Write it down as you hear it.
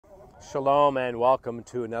Shalom and welcome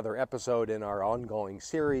to another episode in our ongoing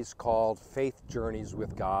series called Faith Journeys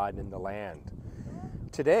with God in the Land.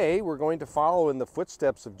 Today we're going to follow in the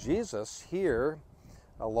footsteps of Jesus here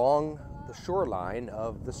along the shoreline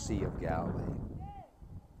of the Sea of Galilee.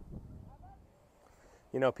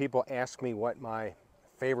 You know, people ask me what my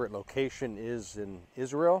favorite location is in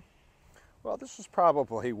Israel. Well, this is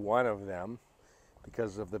probably one of them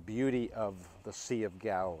because of the beauty of the Sea of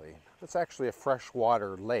Galilee. It's actually a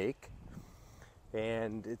freshwater lake,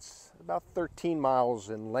 and it's about 13 miles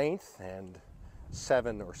in length and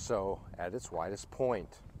 7 or so at its widest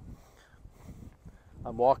point.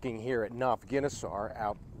 I'm walking here at Nof Ginnosar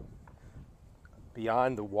out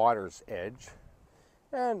beyond the water's edge,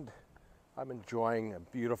 and I'm enjoying a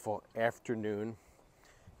beautiful afternoon.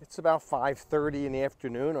 It's about 5:30 in the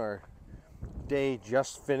afternoon. Our day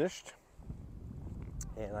just finished,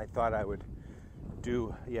 and I thought I would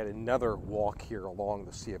do yet another walk here along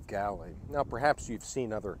the Sea of Galilee. Now, perhaps you've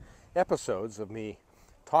seen other episodes of me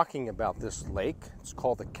talking about this lake. It's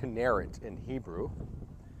called the Kinneret in Hebrew,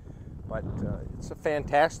 but it's a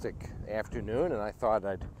fantastic afternoon, and I thought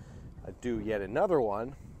I'd do yet another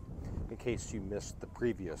one in case you missed the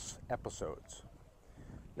previous episodes.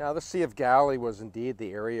 Now, the Sea of Galilee was indeed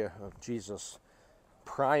the area of Jesus'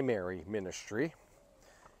 primary ministry.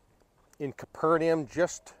 In Capernaum,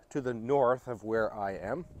 just to the north of where I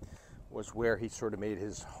am, was where he sort of made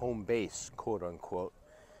his home base, quote unquote.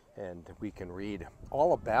 And we can read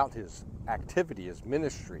all about his activity, his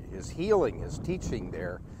ministry, his healing, his teaching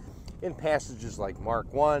there in passages like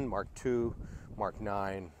Mark 1, Mark 2, Mark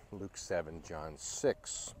 9, Luke 7, John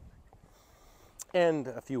 6, and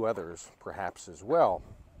a few others perhaps as well.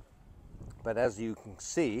 But as you can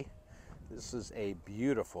see, this is a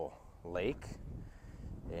beautiful lake.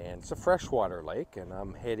 And it's a freshwater lake, and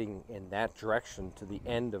I'm heading in that direction to the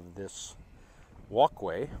end of this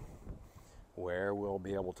walkway where we'll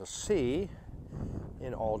be able to see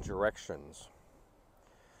in all directions.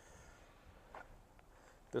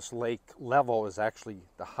 This lake level is actually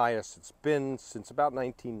the highest it's been since about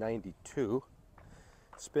 1992.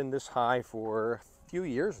 It's been this high for a few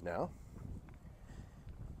years now.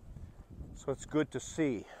 So it's good to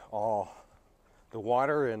see all the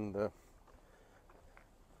water and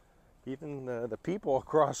even the people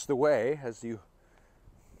across the way, as you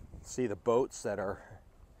see the boats that are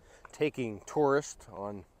taking tourists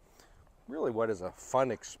on really what is a fun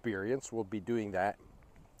experience. We'll be doing that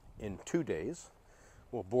in 2 days.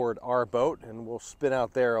 We'll board our boat and we'll spin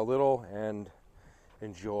out there a little and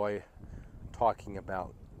enjoy talking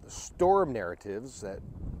about the storm narratives that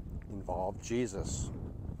involve Jesus.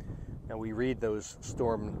 Now, we read those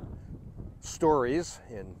storm stories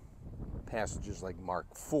in passages like Mark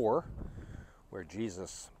 4, where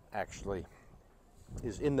Jesus actually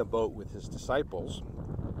is in the boat with his disciples,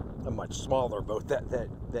 a much smaller boat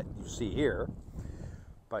that you see here.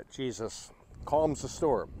 But Jesus calms the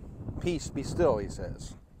storm. Peace, be still, he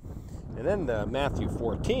says. And then the Matthew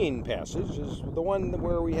 14 passage is the one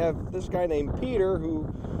where we have this guy named Peter who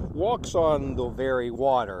walks on the very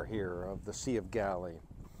water here of the Sea of Galilee.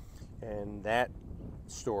 And that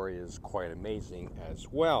story is quite amazing as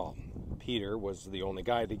well. Peter was the only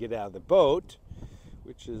guy to get out of the boat,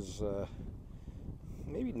 which is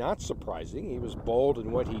maybe not surprising. He was bold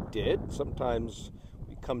in what he did. Sometimes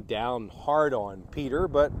we come down hard on Peter,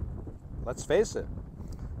 but let's face it,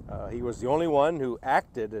 he was the only one who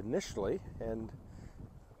acted initially, and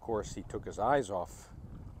of course he took his eyes off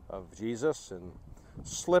of Jesus and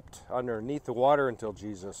slipped underneath the water until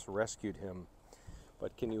Jesus rescued him.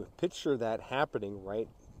 But can you picture that happening right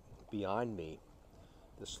beyond me?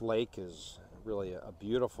 This lake is really a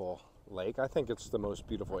beautiful lake. I think it's the most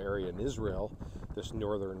beautiful area in Israel, this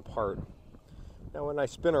northern part. Now, when I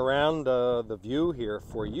spin around the view here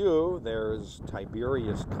for you, there's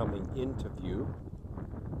Tiberias coming into view,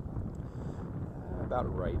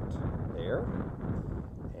 about right there.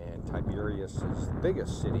 And Tiberias is the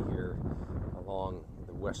biggest city here along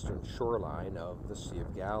the western shoreline of the Sea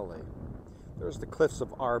of Galilee. There's the cliffs of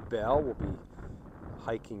Arbel. We'll be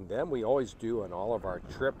hiking them. We always do on all of our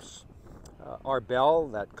trips.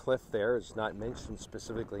 Arbel, that cliff there, is not mentioned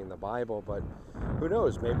specifically in the Bible, but who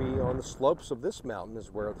knows, maybe on the slopes of this mountain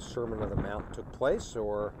is where the Sermon on the Mount took place,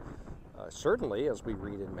 or certainly, as we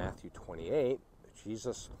read in Matthew 28,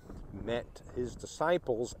 Jesus met his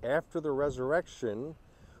disciples after the resurrection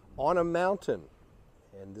on a mountain,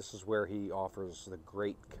 and this is where he offers the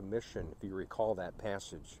Great Commission, if you recall that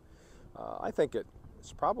passage. I think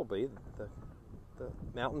it's probably the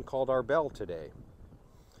mountain called Arbel today.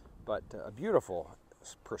 But a beautiful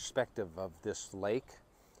perspective of this lake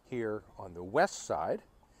here on the west side.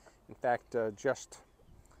 In fact, just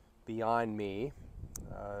beyond me,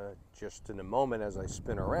 just in a moment as I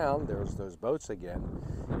spin around, there's those boats again.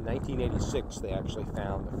 In 1986, they actually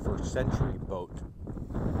found a first century boat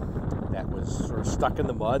that was sort of stuck in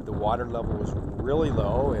the mud. The water level was really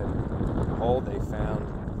low, and behold, they found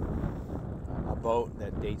a boat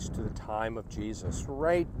that dates to the time of Jesus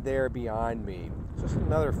right there behind me. Just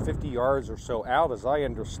another 50 yards or so out, as I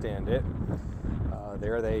understand it.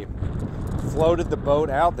 There they floated the boat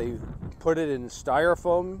out. They put it in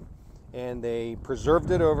styrofoam, and they preserved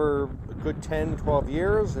it over a good 10, 12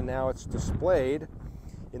 years, and now it's displayed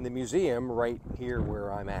in the museum right here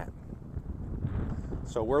where I'm at.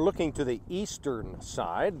 So we're looking to the eastern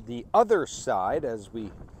side, the other side, as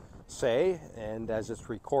we say, and as it's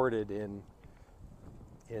recorded in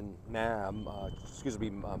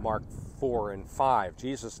Mark 4 and 5.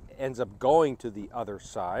 Jesus ends up going to the other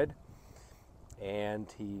side,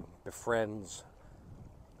 and he befriends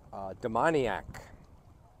a demoniac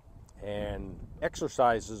and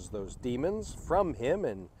exorcises those demons from him,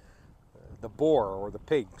 and the boar or the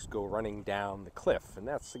pigs go running down the cliff. And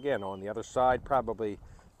that's again on the other side, probably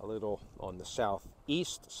a little on the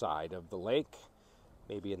southeast side of the lake,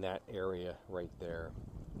 maybe in that area right there.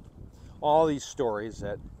 All these stories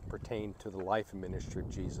that pertain to the life and ministry of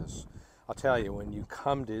Jesus. I'll tell you, when you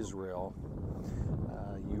come to Israel,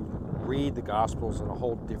 you read the Gospels in a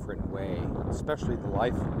whole different way, especially the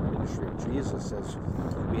life and ministry of Jesus, as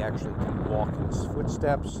we actually can walk in his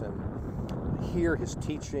footsteps and hear his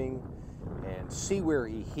teaching and see where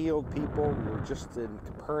he healed people. We were just in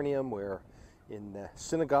Capernaum, where in the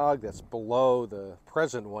synagogue that's below the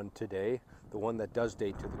present one today, the one that does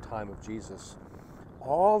date to the time of Jesus.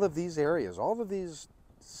 All of these areas, all of these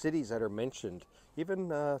cities that are mentioned, even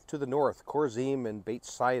to the north, Chorazim and Beit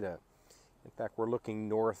Saida. In fact, we're looking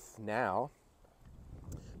north now.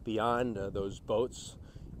 Beyond those boats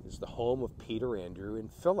is the home of Peter, Andrew,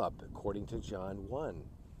 and Philip, according to John 1.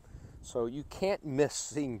 So you can't miss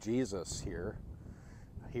seeing Jesus here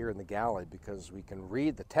in the Galilee, because we can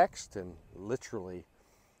read the text and literally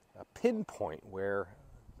pinpoint where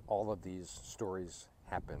all of these stories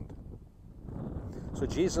happened. So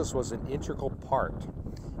Jesus was an integral part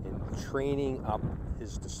in training up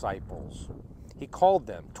his disciples. He called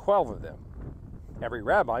them, 12 of them. Every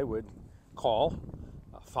rabbi would call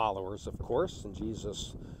followers, of course, and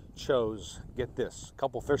Jesus chose, get this, a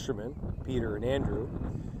couple fishermen, Peter and Andrew,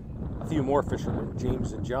 a few more fishermen,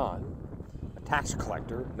 James and John, a tax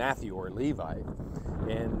collector, Matthew or Levi,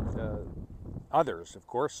 and others, of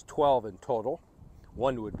course, 12 in total.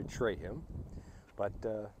 One would betray him, but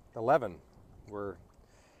 11 were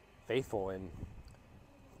faithful in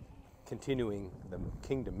continuing the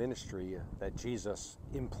kingdom ministry that Jesus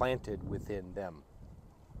implanted within them.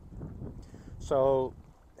 So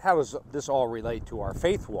how does this all relate to our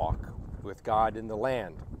faith walk with God in the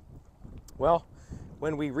land? Well,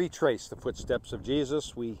 when we retrace the footsteps of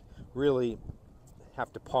Jesus, we really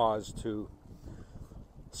have to pause to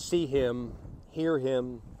see him, hear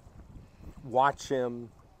him, watch him,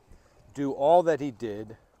 do all that he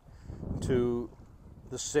did to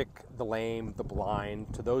the sick, the lame, the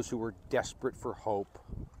blind, to those who were desperate for hope.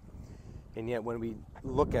 And yet when we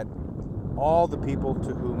look at all the people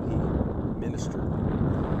to whom he ministered,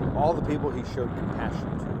 all the people he showed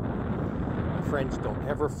compassion to, my friends, don't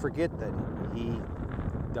ever forget that he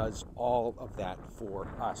does all of that for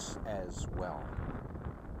us as well.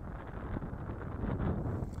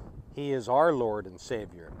 He is our Lord and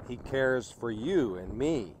Savior. He cares for you and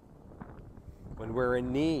me. When we're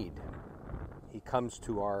in need, he comes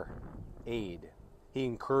to our aid. He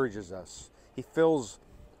encourages us. He fills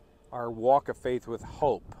our walk of faith with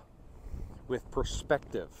hope, with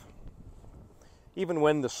perspective. Even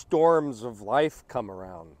when the storms of life come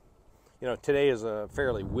around. You know, today is a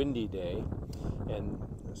fairly windy day, and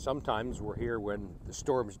sometimes we're here when the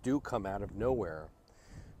storms do come out of nowhere.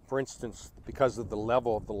 For instance, because of the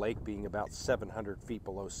level of the lake being about 700 feet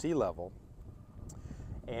below sea level,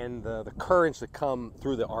 and the currents that come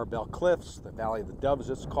through the Arbel Cliffs, the Valley of the Doves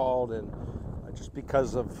it's called, and just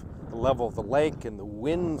because of the level of the lake and the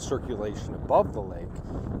wind circulation above the lake,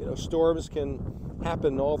 you know, storms can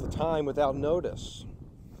happen all the time without notice.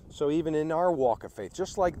 So even in our walk of faith,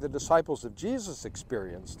 just like the disciples of Jesus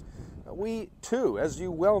experienced, we too, as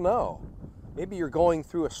you well know, maybe you're going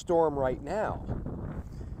through a storm right now,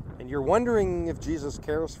 and you're wondering if Jesus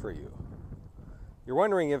cares for you. You're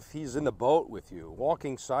wondering if he's in the boat with you,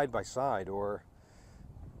 walking side by side, or,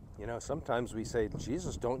 you know, sometimes we say,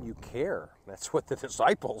 Jesus, don't you care? That's what the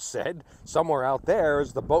disciples said somewhere out there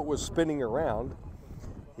as the boat was spinning around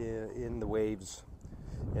in the waves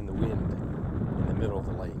and the wind in the middle of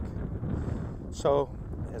the lake. So,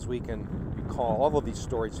 as we can recall all of these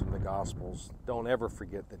stories from the Gospels, don't ever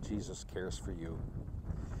forget that Jesus cares for you,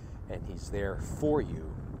 and He's there for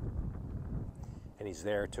you, and He's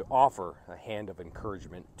there to offer a hand of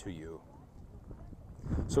encouragement to you.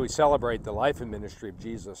 So we celebrate the life and ministry of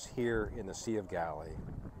Jesus here in the Sea of Galilee.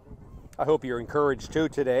 I hope you're encouraged too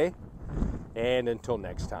today, and until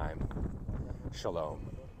next time, shalom.